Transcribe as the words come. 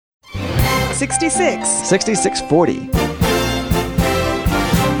66. 6640.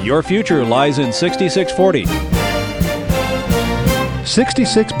 Your future lies in 6640.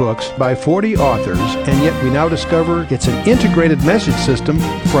 66 books by 40 authors, and yet we now discover it's an integrated message system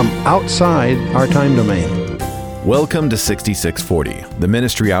from outside our time domain. Welcome to 6640, the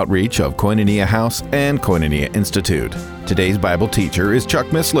ministry outreach of Koinonia House and Koinonia Institute. Today's Bible teacher is Chuck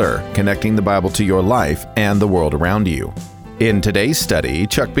Missler, connecting the Bible to your life and the world around you. In today's study,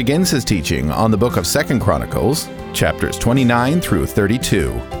 Chuck begins his teaching on the book of 2 Chronicles, chapters 29 through 32.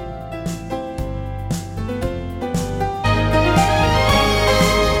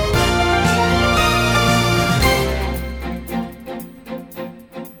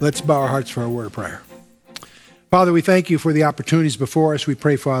 Let's bow our hearts for a word of prayer. Father, we thank you for the opportunities before us. We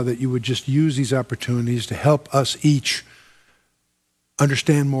pray, Father, that you would just use these opportunities to help us each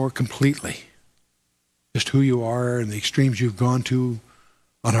understand more completely just who you are and the extremes you've gone to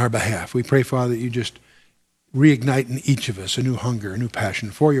on our behalf. We pray, Father, that you just reignite in each of us a new hunger, a new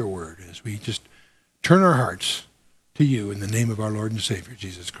passion for your word as we just turn our hearts to you in the name of our Lord and Savior,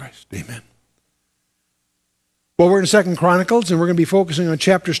 Jesus Christ. Amen. Well, we're in 2 Chronicles, and we're going to be focusing on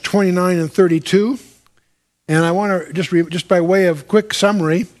chapters 29 and 32. And I want to just by way of quick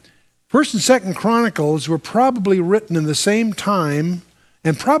summary, 1st and 2nd Chronicles were probably written in the same time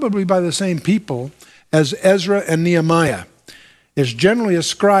and probably by the same people as Ezra and Nehemiah. It's generally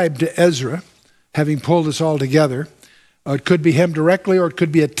ascribed to Ezra, having pulled this all together. It could be him directly, or it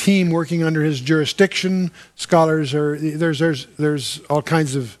could be a team working under his jurisdiction. Scholars are there's all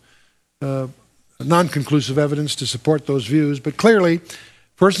kinds of non-conclusive evidence to support those views, but clearly,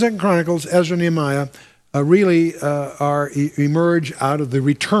 1st and 2nd Chronicles, Ezra and Nehemiah really emerge out of the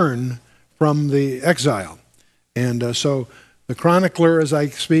return from the exile. And so the chronicler, as I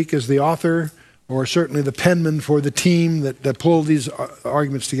speak, is the author, or certainly the penman for the team that pulled these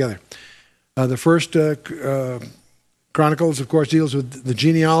arguments together. The first Chronicles, of course, deals with the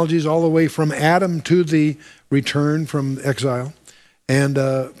genealogies all the way from Adam to the return from exile, and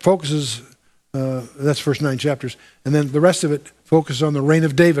focuses, that's the first 9 chapters, and then the rest of it focuses on the reign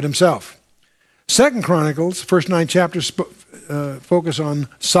of David himself. 2nd Chronicles, first 9 chapters focus on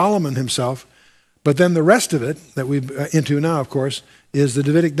Solomon himself, but then the rest of it that we're into now, of course, is the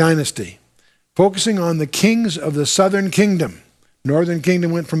Davidic dynasty, focusing on the kings of the southern kingdom. Northern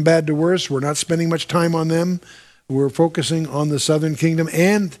kingdom went from bad to worse. We're not spending much time on them. We're focusing on the southern kingdom,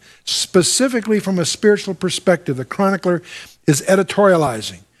 and specifically from a spiritual perspective. The chronicler is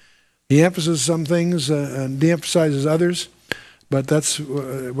editorializing. He emphasizes some things and de-emphasizes others, but that's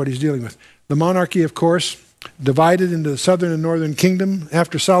what he's dealing with. The monarchy, of course, divided into the southern and northern kingdom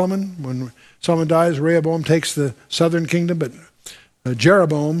after Solomon. When Solomon dies, Rehoboam takes the southern kingdom, but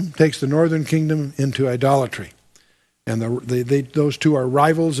Jeroboam takes the northern kingdom into idolatry. And those two are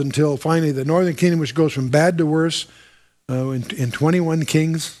rivals until finally the northern kingdom, which goes from bad to worse in 21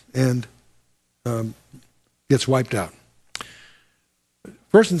 kings, and gets wiped out.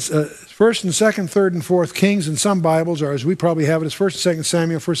 First and 2nd, 3rd, and 4th Kings in some Bibles, or as we probably have it, as 1st and 2nd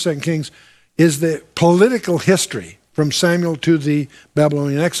Samuel, 1st and 2nd Kings, is the political history from Samuel to the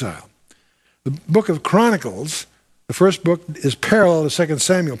Babylonian exile. The book of Chronicles, the first book, is parallel to 2nd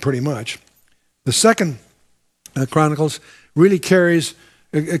Samuel pretty much. The 2nd Chronicles really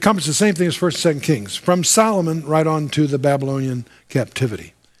encompasses the same thing as 1st and 2nd Kings, from Solomon right on to the Babylonian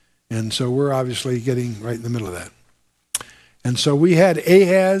captivity. And so we're obviously getting right in the middle of that. And so we had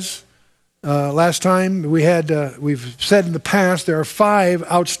Ahaz last time. We've said in the past there are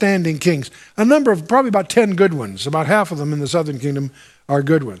 5 outstanding kings. A number of, probably about 10 good ones. About half of them in the southern kingdom are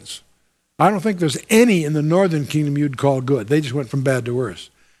good ones. I don't think there's any in the northern kingdom you'd call good. They just went from bad to worse.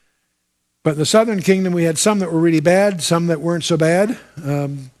 But in the southern kingdom we had some that were really bad, some that weren't so bad.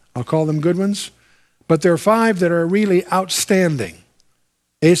 I'll call them good ones. But there are 5 that are really outstanding.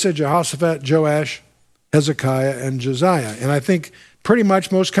 Asa, Jehoshaphat, Joash, Hezekiah, and Josiah. And I think pretty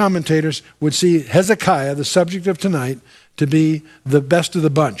much most commentators would see Hezekiah, the subject of tonight, to be the best of the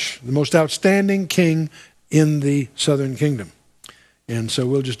bunch, the most outstanding king in the southern kingdom. And so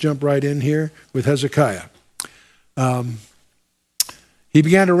we'll just jump right in here with Hezekiah. He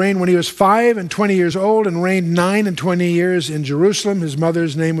began to reign when he was 5 and 20 years old, and reigned 9 and 20 years in Jerusalem. His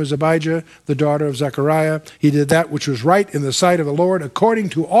mother's name was Abijah, the daughter of Zechariah. He did that which was right in the sight of the Lord, according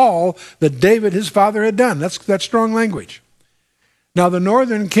to all that David his father had done. That's strong language. Now the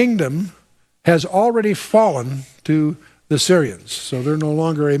northern kingdom has already fallen to the Syrians, so they're no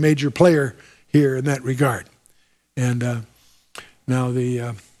longer a major player here in that regard. And now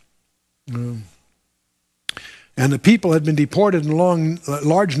And the people had been deported in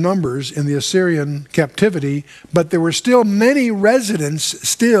large numbers in the Assyrian captivity, but there were still many residents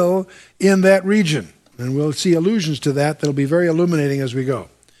still in that region. And we'll see allusions to that that'll be very illuminating as we go.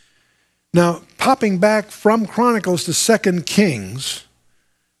 Now, popping back from Chronicles to 2 Kings,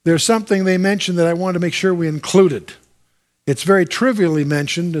 there's something they mentioned that I wanted to make sure we included. It's very trivially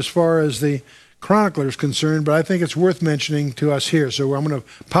mentioned as far as the chronicler is concerned, but I think it's worth mentioning to us here. So I'm going to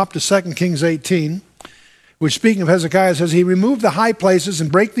pop to 2 Kings 18, which, speaking of Hezekiah, says, he removed the high places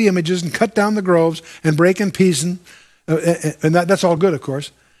and break the images and cut down the groves and break in pieces, and that's all good, of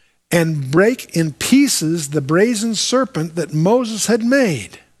course, and break in pieces the brazen serpent that Moses had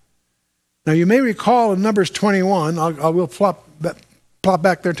made. Now, you may recall in Numbers 21, we'll plop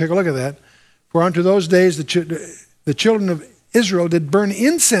back there and take a look at that. For unto those days the children of Israel did burn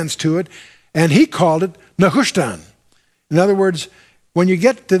incense to it, and he called it Nehushtan. In other words, when you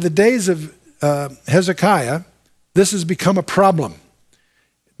get to the days of Hezekiah, this has become a problem,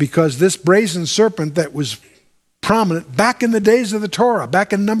 because this brazen serpent that was prominent back in the days of the Torah,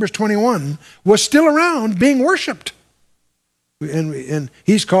 back in Numbers 21, was still around being worshipped. And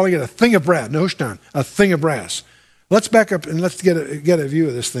he's calling it a thing of brass, Nehushtan, a thing of brass. Let's back up and let's get a view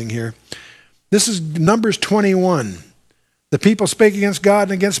of this thing here. This is Numbers 21. The people spake against God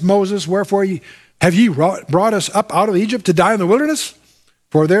and against Moses, wherefore have ye brought us up out of Egypt to die in the wilderness?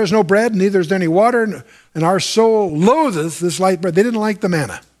 For there is no bread, neither is there any water, and our soul loatheth this light bread. They didn't like the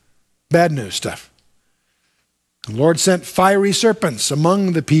manna. Bad news stuff. The Lord sent fiery serpents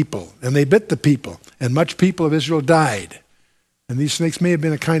among the people, and they bit the people, and much people of Israel died. And these snakes may have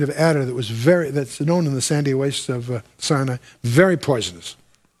been a kind of adder that's known in the sandy wastes of Sinai, very poisonous.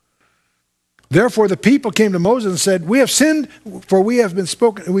 Therefore the people came to Moses and said, we have sinned, for we've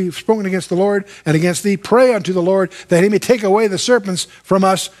spoken against the Lord and against thee. Pray unto the Lord that he may take away the serpents from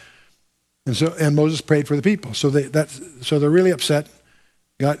us. And Moses prayed for the people. So they're really upset.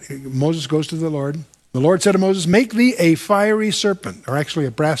 Moses goes to the Lord. The Lord said to Moses, make thee a fiery serpent, or actually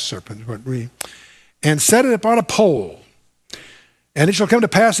a brass serpent, and set it upon a pole. And it shall come to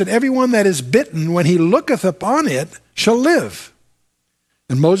pass that everyone that is bitten, when he looketh upon it, shall live.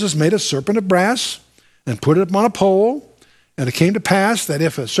 And Moses made a serpent of brass and put it upon a pole. And it came to pass that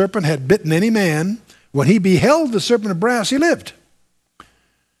if a serpent had bitten any man, when he beheld the serpent of brass, he lived.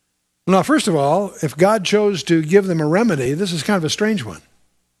 Now, first of all, if God chose to give them a remedy, this is kind of a strange one.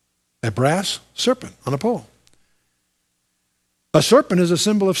 A brass serpent on a pole. A serpent is a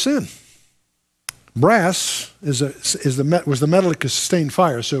symbol of sin. Brass was the metal that could sustain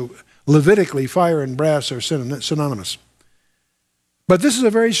fire. So Levitically, fire and brass are synonymous. But this is a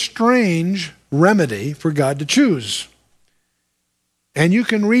very strange remedy for God to choose. And you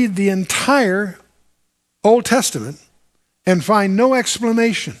can read the entire Old Testament and find no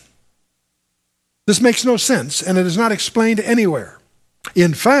explanation. This makes no sense, and it is not explained anywhere.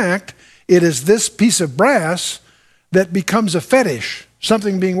 In fact, it is this piece of brass that becomes a fetish,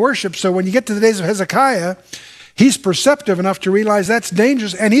 something being worshipped. So when you get to the days of Hezekiah, he's perceptive enough to realize that's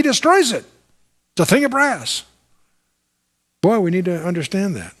dangerous, and he destroys it. It's a thing of brass. Boy, we need to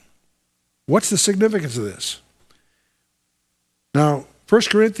understand that. What's the significance of this? Now, 1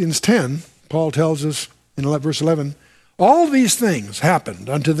 Corinthians 10, Paul tells us in verse 11, all these things happened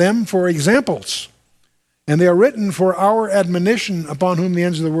unto them for examples, and they are written for our admonition, upon whom the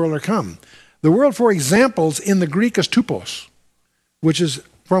ends of the world are come. The word for examples in the Greek is tupos, which is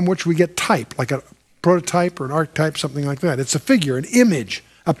from which we get type, like a prototype or an archetype, something like that. It's a figure, an image,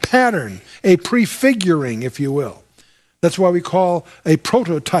 a pattern, a prefiguring, if you will. That's why we call a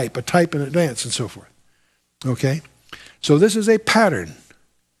prototype, a type in advance, and so forth. Okay? So this is a pattern.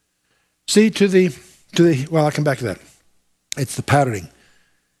 See, well, I'll come back to that. It's the patterning.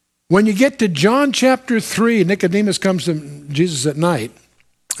 When you get to John chapter 3, Nicodemus comes to Jesus at night,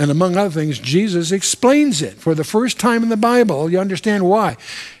 and among other things, Jesus explains it. For the first time in the Bible, you understand why.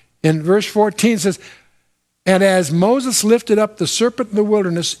 In verse 14 it says, and as Moses lifted up the serpent in the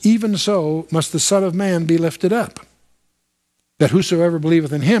wilderness, even so must the Son of Man be lifted up, that whosoever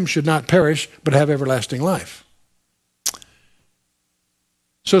believeth in him should not perish, but have everlasting life.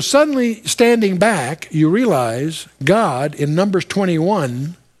 So suddenly, standing back, you realize God, in Numbers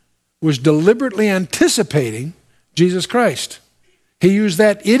 21, was deliberately anticipating Jesus Christ. He used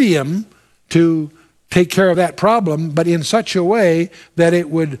that idiom to take care of that problem, but in such a way that it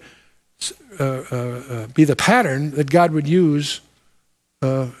would be the pattern that God would use.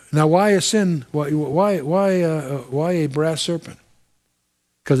 Now, why a sin? Why a brass serpent?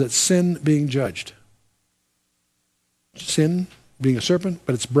 Because it's sin being judged. Sin being a serpent,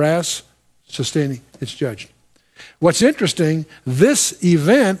 but it's brass sustaining, it's judged. What's interesting, this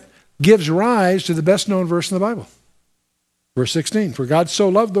event, gives rise to the best known verse in the Bible. Verse 16, for God so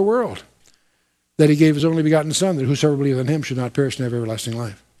loved the world that he gave his only begotten Son, that whosoever believeth in him should not perish and have everlasting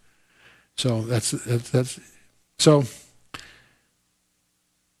life. So so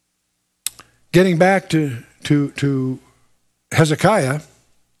getting back to Hezekiah,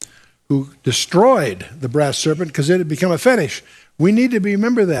 who destroyed the brass serpent because it had become a fetish. We need to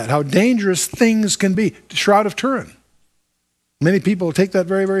remember that, how dangerous things can be. The Shroud of Turin. Many people take that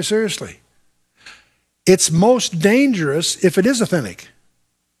very, very seriously. It's most dangerous if it is authentic.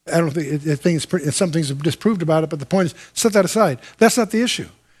 I don't think some things have disproved about it, but the point is, set that aside. That's not the issue.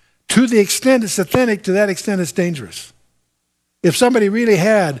 To the extent it's authentic, to that extent it's dangerous. If somebody really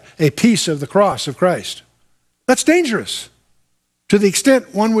had a piece of the cross of Christ, that's dangerous. To the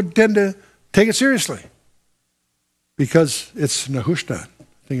extent one would tend to take it seriously. Because it's Nehushtan,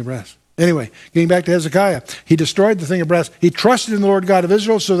 thing of brass. Anyway, getting back to Hezekiah, he destroyed the thing of brass. He trusted in the Lord God of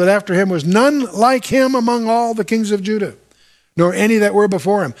Israel, so that after him was none like him among all the kings of Judah, nor any that were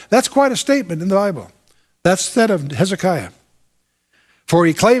before him. That's quite a statement in the Bible. That's said of Hezekiah. For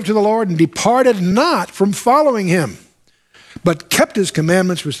he clave to the Lord and departed not from following him, but kept his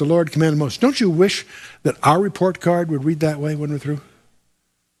commandments, which the Lord commanded Moses. Don't you wish that our report card would read that way when we're through?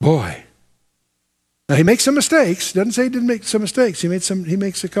 Boy. Now, he makes some mistakes. Doesn't say he didn't make some mistakes. He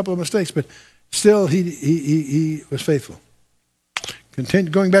makes a couple of mistakes, but still he was faithful.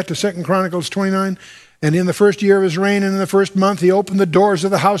 Going back to 2 Chronicles 29, and in the first year of his reign and in the first month, he opened the doors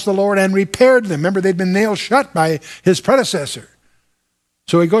of the house of the Lord and repaired them. Remember, they'd been nailed shut by his predecessor.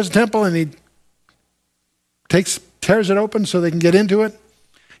 So he goes to the temple and he tears it open so they can get into it.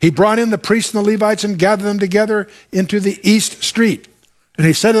 He brought in the priests and the Levites and gathered them together into the east street. And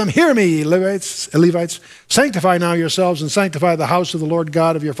he said to them, hear me, Levites, sanctify now yourselves and sanctify the house of the Lord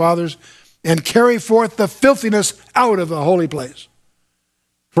God of your fathers, and carry forth the filthiness out of the holy place.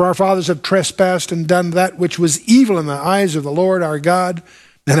 For our fathers have trespassed and done that which was evil in the eyes of the Lord our God,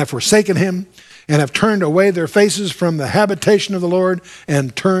 and have forsaken him, and have turned away their faces from the habitation of the Lord,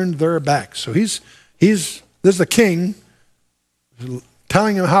 and turned their backs. So this is the king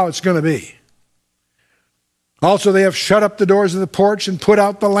telling him how it's going to be. Also, they have shut up the doors of the porch and put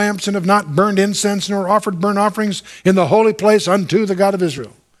out the lamps, and have not burned incense nor offered burnt offerings in the holy place unto the God of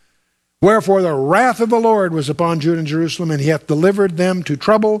Israel. Wherefore the wrath of the Lord was upon Judah and Jerusalem, and he hath delivered them to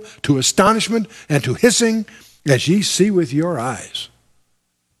trouble, to astonishment, and to hissing, as ye see with your eyes.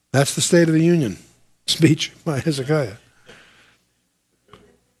 That's the State of the Union speech by Hezekiah.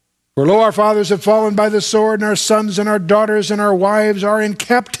 For lo, our fathers have fallen by the sword, and our sons and our daughters and our wives are in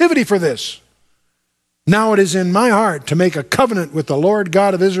captivity for this. Now it is in my heart to make a covenant with the Lord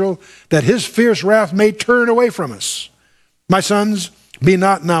God of Israel, that his fierce wrath may turn away from us. My sons, be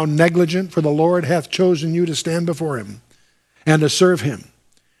not now negligent, for the Lord hath chosen you to stand before him, and to serve him,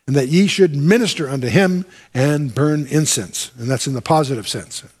 and that ye should minister unto him and burn incense. And that's in the positive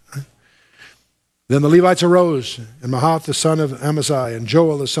sense. Then the Levites arose, and Mahath the son of Amasai, and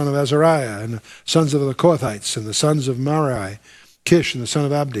Joel the son of Azariah, and the sons of the Kohathites, and the sons of Merari, Kish and the son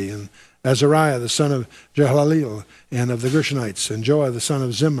of Abdi, and Azariah the son of Jehalelel, and of the Gershonites, and Joah the son of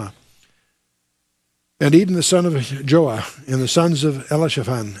Zimmah, and Eden the son of Joah, and the sons of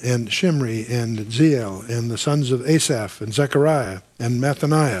Elishaphan, and Shimri, and Zeel, and the sons of Asaph, and Zechariah, and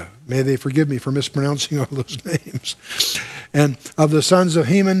Mathaniah. May they forgive me for mispronouncing all those names. And of the sons of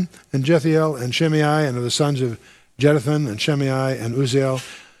Heman, and Jethiel, and Shimei, and of the sons of Jeduthun, and Shimei, and Uzziel.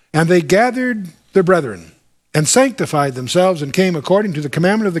 And they gathered their brethren, and sanctified themselves, and came according to the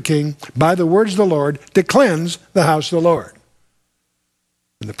commandment of the king by the words of the Lord to cleanse the house of the Lord.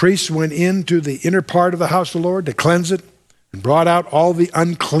 And the priests went into the inner part of the house of the Lord to cleanse it, and brought out all the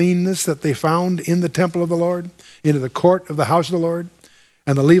uncleanness that they found in the temple of the Lord, into the court of the house of the Lord.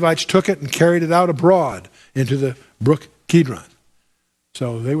 And the Levites took it and carried it out abroad into the brook Kidron.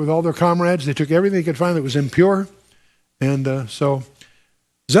 So they, with all their comrades, they took everything they could find that was impure. And so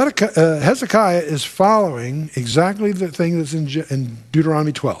Hezekiah is following exactly the thing that's in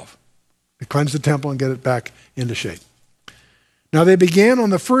Deuteronomy 12. To cleanse the temple and get it back into shape. Now they began on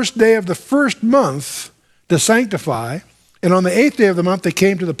the first day of the first month to sanctify, and on the 8th day of the month they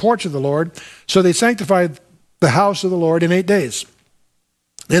came to the porch of the Lord. So they sanctified the house of the Lord in 8 days.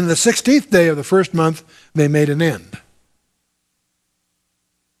 In the 16th day of the first month they made an end.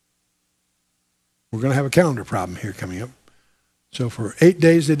 We're going to have a calendar problem here coming up. So for 8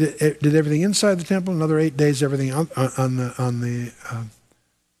 days they did everything inside the temple. Another 8 days everything on the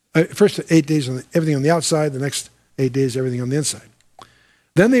first 8 days everything on the outside. The next 8 days everything on the inside.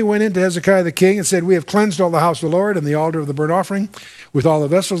 Then they went into Hezekiah the king and said, we have cleansed all the house of the Lord and the altar of the burnt offering with all the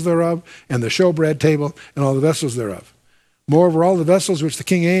vessels thereof, and the showbread table and all the vessels thereof. Moreover, all the vessels which the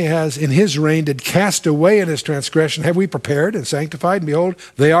king Ahaz in his reign did cast away in his transgression have we prepared and sanctified, and behold,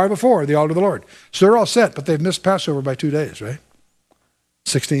 they are before the altar of the Lord. So they're all set, but they've missed Passover by 2 days, right?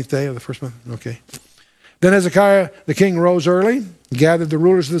 16th day of the first month? Okay. Then Hezekiah the king rose early, gathered the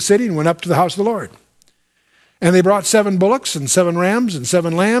rulers of the city, and went up to the house of the Lord. And they brought 7 bullocks and 7 rams and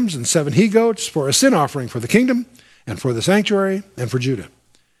 7 lambs and 7 he-goats for a sin offering for the kingdom and for the sanctuary and for Judah.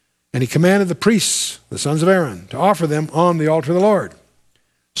 And he commanded the priests, the sons of Aaron, to offer them on the altar of the Lord.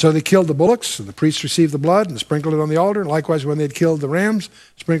 So they killed the bullocks, and the priests received the blood and sprinkled it on the altar. And likewise, when they had killed the rams,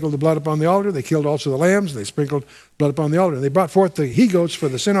 sprinkled the blood upon the altar. They killed also the lambs, and they sprinkled blood upon the altar. And they brought forth the he-goats for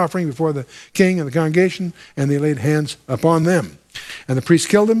the sin offering before the king and the congregation, and they laid hands upon them. And the priests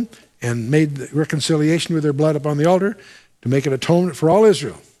killed them and made the reconciliation with their blood upon the altar to make an atonement for all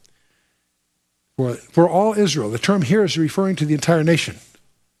Israel. For all Israel. The term here is referring to the entire nation.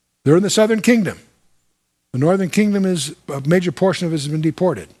 They're in the southern kingdom. The northern kingdom is, a major portion of it has been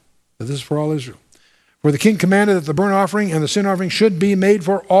deported. But this is for all Israel. For the king commanded that the burnt offering and the sin offering should be made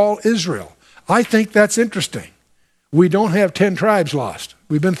for all Israel. I think that's interesting. We don't have 10 tribes lost.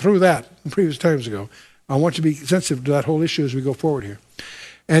 We've been through that in previous times ago. I want you to be sensitive to that whole issue as we go forward here.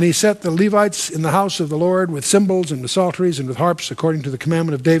 And he set the Levites in the house of the Lord with cymbals and with psalteries and with harps, according to the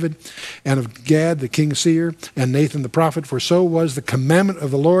commandment of David and of Gad the king's seer and Nathan the prophet, for so was the commandment of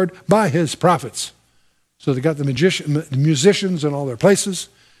the Lord by his prophets. So they got the musicians in all their places,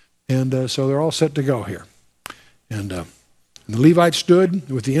 and so they're all set to go here. And the Levites stood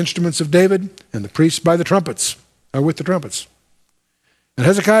with the instruments of David, and the priests by the trumpets, or with the trumpets. And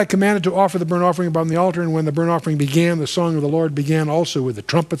Hezekiah commanded to offer the burnt offering upon the altar, and when the burnt offering began, the song of the Lord began also with the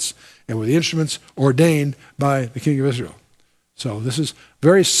trumpets and with the instruments ordained by the king of Israel. So this is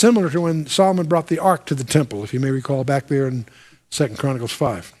very similar to when Solomon brought the ark to the temple, if you may recall back there in 2 Chronicles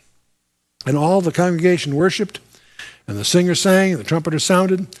 5. And all the congregation worshipped, and the singers sang, and the trumpeters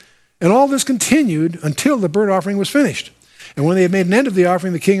sounded, and all this continued until the burnt offering was finished. And when they had made an end of the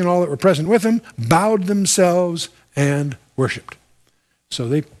offering, the king and all that were present with him bowed themselves and worshipped. So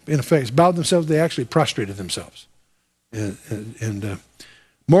they, in effect, bowed themselves. They actually prostrated themselves.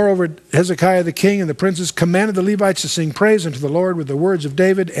 Moreover, Hezekiah the king and the princes commanded the Levites to sing praise unto the Lord with the words of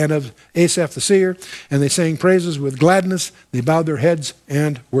David and of Asaph the seer, and they sang praises with gladness. They bowed their heads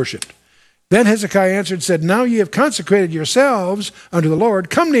and worshipped. Then Hezekiah answered and said, Now ye have consecrated yourselves unto the Lord.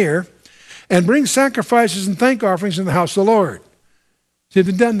 Come near and bring sacrifices and thank offerings in the house of the Lord. See,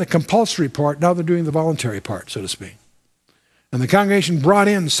 they've done the compulsory part. Now they're doing the voluntary part, so to speak. And the congregation brought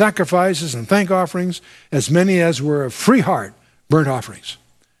in sacrifices and thank offerings, as many as were of free heart, burnt offerings.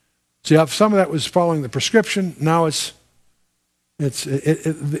 See, some of that was following the prescription. Now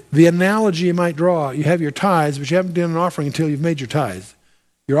the analogy you might draw, you have your tithes, but you haven't done an offering until you've made your tithe.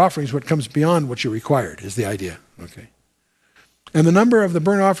 Your offering is what comes beyond what you're required, is the idea. Okay. And the number of the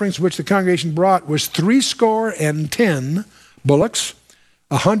burnt offerings which the congregation brought was 70 bullocks,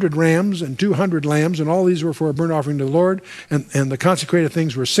 100 rams, and 200 lambs, and all these were for a burnt offering to the Lord. And the consecrated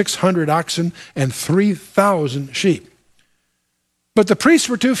things were 600 oxen and 3,000 sheep. But the priests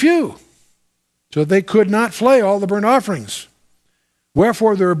were too few, so they could not flay all the burnt offerings.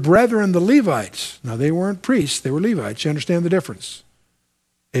 Wherefore their brethren, the Levites, now they weren't priests, they were Levites. You understand the difference.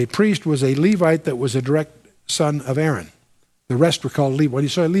 A priest was a Levite that was a direct son of Aaron. The rest were called Levites. When you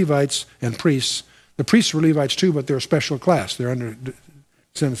say Levites and priests, the priests were Levites too, but they're a special class. They're under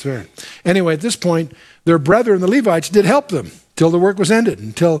descendants of Aaron. Anyway, at this point, their brethren, the Levites, did help them till the work was ended,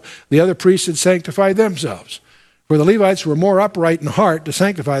 until the other priests had sanctified themselves. For the Levites were more upright in heart to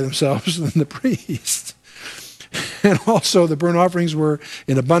sanctify themselves than the priests. And also the burnt offerings were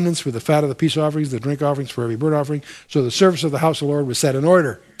in abundance with the fat of the peace offerings, the drink offerings for every burnt offering. So the service of the house of the Lord was set in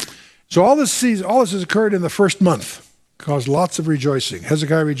order. So all this has occurred in the first month, caused lots of rejoicing.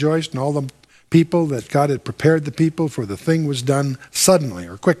 Hezekiah rejoiced, and all the people that God had prepared the people, for the thing was done suddenly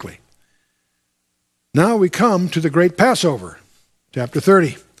or quickly. Now we come to the great Passover, chapter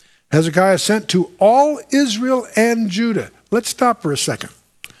 30. Hezekiah sent to all Israel and Judah. Let's stop for a second.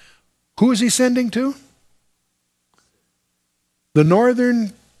 Who is he sending to? The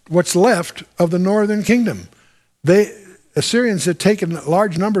northern, what's left of the northern kingdom. Assyrians had taken a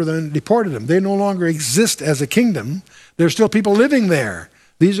large number of them and deported them. They no longer exist as a kingdom. There's still people living there.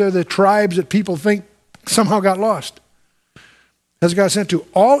 These are the tribes that people think somehow got lost. Hezekiah sent to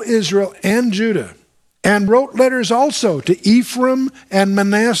all Israel and Judah, and wrote letters also to Ephraim and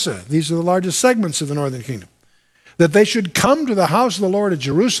Manasseh. These are the largest segments of the northern kingdom. That they should come to the house of the Lord at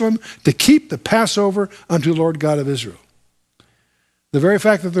Jerusalem to keep the Passover unto the Lord God of Israel. The very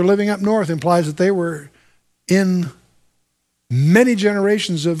fact that they're living up north implies that they were in many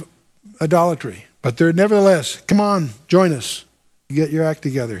generations of idolatry. But they're nevertheless, come on, join us. Get your act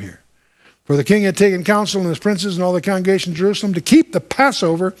together here. For the king had taken counsel and his princes and all the congregation of Jerusalem to keep the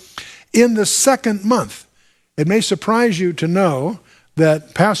Passover in the second month. It may surprise you to know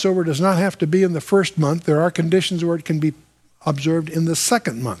that Passover does not have to be in the first month. There are conditions where it can be observed in the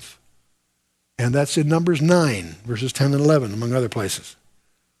second month. And that's in Numbers 9, verses 10 and 11, among other places.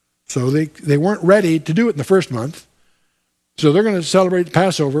 So they weren't ready to do it in the first month. So they're going to celebrate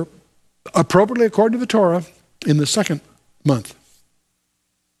Passover appropriately according to the Torah in the second month.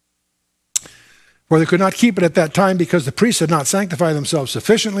 For they could not keep it at that time because the priests had not sanctified themselves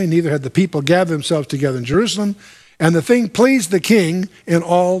sufficiently, neither had the people gathered themselves together in Jerusalem. And the thing pleased the king in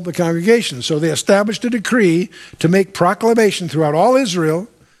all the congregation. So they established a decree to make proclamation throughout all Israel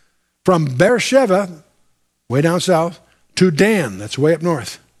from Beersheba, way down south, to Dan, that's way up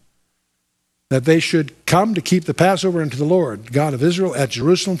north, that they should come to keep the Passover unto the Lord, God of Israel, at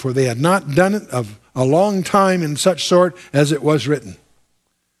Jerusalem, for they had not done it of a long time in such sort as it was written.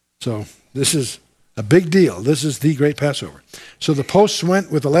 So this is a big deal. This is the great Passover. So the posts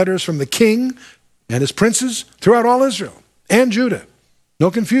went with the letters from the king and his princes throughout all Israel and Judah.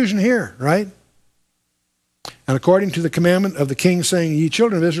 No confusion here, right? And according to the commandment of the king, saying, Ye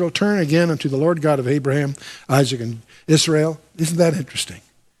children of Israel, turn again unto the Lord God of Abraham, Isaac, and Israel. Isn't that interesting?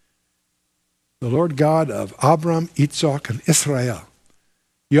 The Lord God of Abram, Yitzhak, and Israel.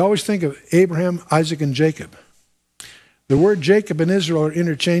 You always think of Abraham, Isaac, and Jacob. The word Jacob and Israel are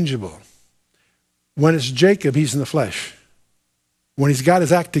interchangeable. When it's Jacob, he's in the flesh. When he's got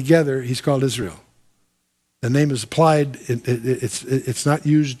his act together, he's called Israel. The name is applied, it's not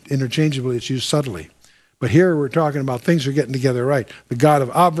used interchangeably, it's used subtly. But here we're talking about things are getting together right. The God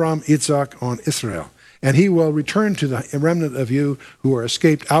of Abram, Yitzhak, on Israel. And he will return to the remnant of you who are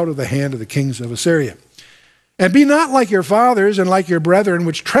escaped out of the hand of the kings of Assyria. And be not like your fathers and like your brethren,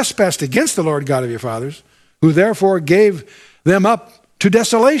 which trespassed against the Lord God of your fathers, who therefore gave them up to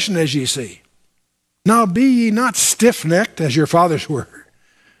desolation, as ye see. Now be ye not stiff-necked, as your fathers were,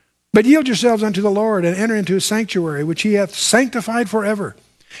 but yield yourselves unto the Lord, and enter into his sanctuary, which he hath sanctified forever.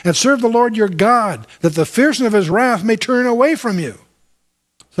 And serve the Lord your God, that the fierceness of his wrath may turn away from you.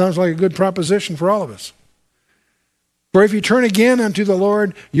 Sounds like a good proposition for all of us. For if you turn again unto the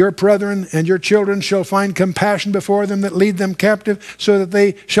Lord, your brethren and your children shall find compassion before them that lead them captive, so that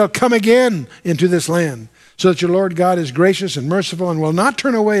they shall come again into this land, so that your Lord God is gracious and merciful, and will not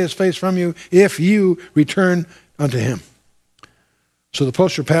turn away his face from you if you return unto him. So the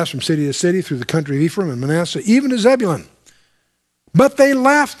posts were passed from city to city through the country of Ephraim and Manasseh, even to Zebulun. But they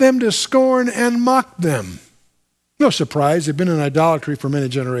laughed them to scorn and mocked them. No surprise, they've been in idolatry for many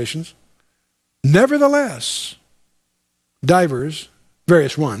generations. Nevertheless, divers,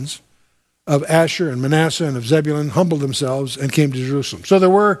 various ones, of Asher and Manasseh and of Zebulun humbled themselves and came to Jerusalem. So there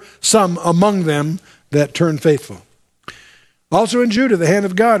were some among them that turned faithful. Also in Judah, the hand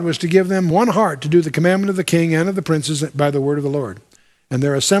of God was to give them one heart to do the commandment of the king and of the princes by the word of the Lord. And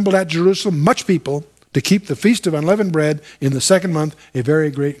there assembled at Jerusalem much people to keep the feast of unleavened bread in the second month, a very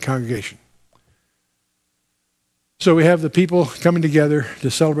great congregation. So we have the people coming together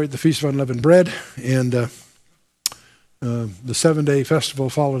to celebrate the feast of unleavened bread, and the 7-day festival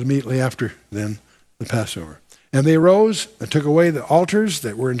followed immediately after then the Passover. And they arose and took away the altars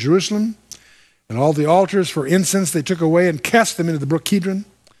that were in Jerusalem, and all the altars for incense they took away and cast them into the brook Kidron.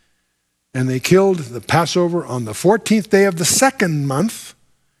 And they killed the Passover on the 14th day of the second month.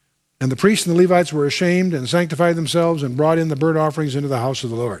 And the priests and the Levites were ashamed and sanctified themselves and brought in the burnt offerings into the house of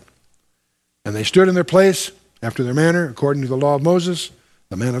the Lord. And they stood in their place after their manner, according to the law of Moses,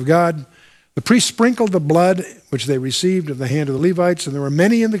 the man of God. The priests sprinkled the blood which they received at the hand of the Levites, and there were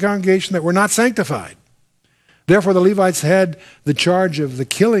many in the congregation that were not sanctified. Therefore the Levites had the charge of the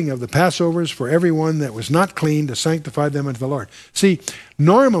killing of the Passovers for everyone that was not clean, to sanctify them unto the Lord. See,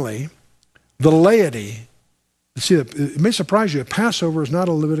 normally the laity, it may surprise you, Passover is not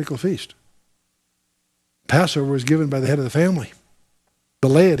a Levitical feast. Passover was given by the head of the family. The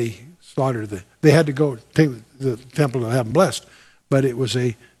laity slaughtered they had to go take the temple and have them blessed, but it was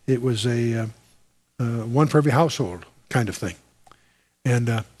a one for every household kind of thing. And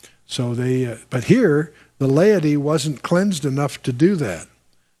but here the laity wasn't cleansed enough to do that.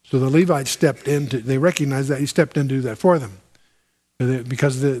 So the Levites stepped in, they recognized that, he stepped in to do that for them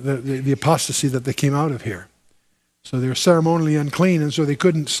because of the apostasy that they came out of here. So they were ceremonially unclean, and so they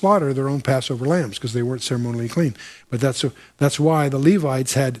couldn't slaughter their own Passover lambs because they weren't ceremonially clean. But that's why the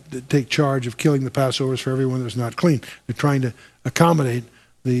Levites had to take charge of killing the Passovers for everyone that was not clean. They're trying to accommodate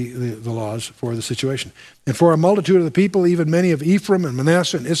the laws for the situation. And for a multitude of the people, even many of Ephraim and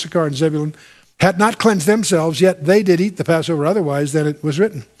Manasseh and Issachar and Zebulun, had not cleansed themselves, yet they did eat the Passover otherwise than it was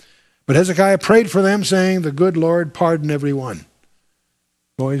written. But Hezekiah prayed for them, saying, the good Lord pardon every one.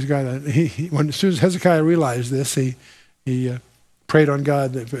 Boy, he's got as soon as Hezekiah realized this, he prayed on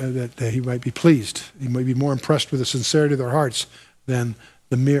God that he might be pleased. He might be more impressed with the sincerity of their hearts than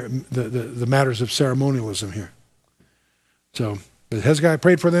the matters of ceremonialism here. So Hezekiah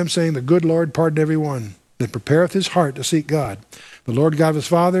prayed for them, saying, the good Lord pardon every one that prepareth his heart to seek God. The Lord God of his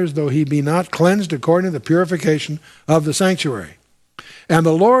fathers, though he be not cleansed according to the purification of the sanctuary. And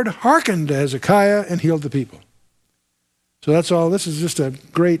the Lord hearkened to Hezekiah and healed the people. So that's all. This is just a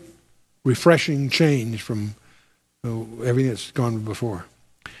great, refreshing change from everything that's gone before.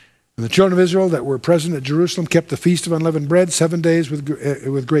 And the children of Israel that were present at Jerusalem kept the feast of unleavened bread 7 days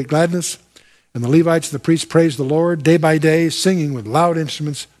with great gladness. And the Levites and the priests praised the Lord day by day, singing with loud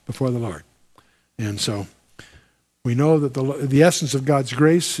instruments before the Lord. And so we know that the essence of God's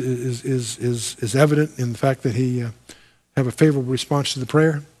grace is evident in the fact that he have a favorable response to the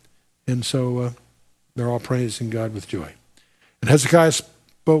prayer. And so they're all praising God with joy. And Hezekiah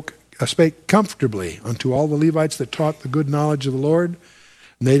spake comfortably unto all the Levites that taught the good knowledge of the Lord.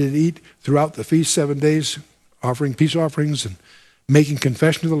 And they did eat throughout the feast 7 days, offering peace offerings and making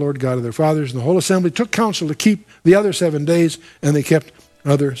confession to the Lord God of their fathers. And the whole assembly took counsel to keep the other 7 days, and they kept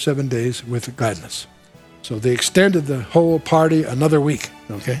other 7 days with gladness. So they extended the whole party another week,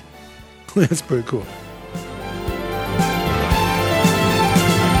 okay? That's pretty cool.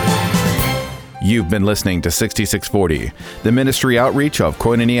 You've been listening to 6640, the ministry outreach of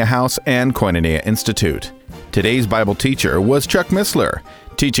Koinonia House and Koinonia Institute. Today's Bible teacher was Chuck Missler,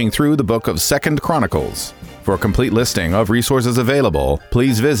 teaching through the book of 2 Chronicles. For a complete listing of resources available,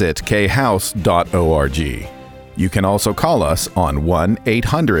 please visit khouse.org. You can also call us on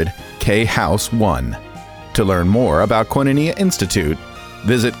 1-800-KHOUSE-1. To learn more about Koinonia Institute,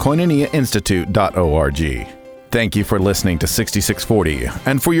 visit koinoniainstitute.org. Thank you for listening to 6640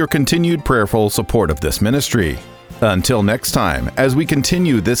 and for your continued prayerful support of this ministry. Until next time, as we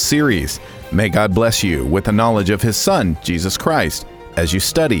continue this series, may God bless you with the knowledge of His Son, Jesus Christ, as you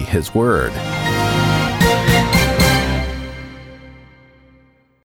study His Word.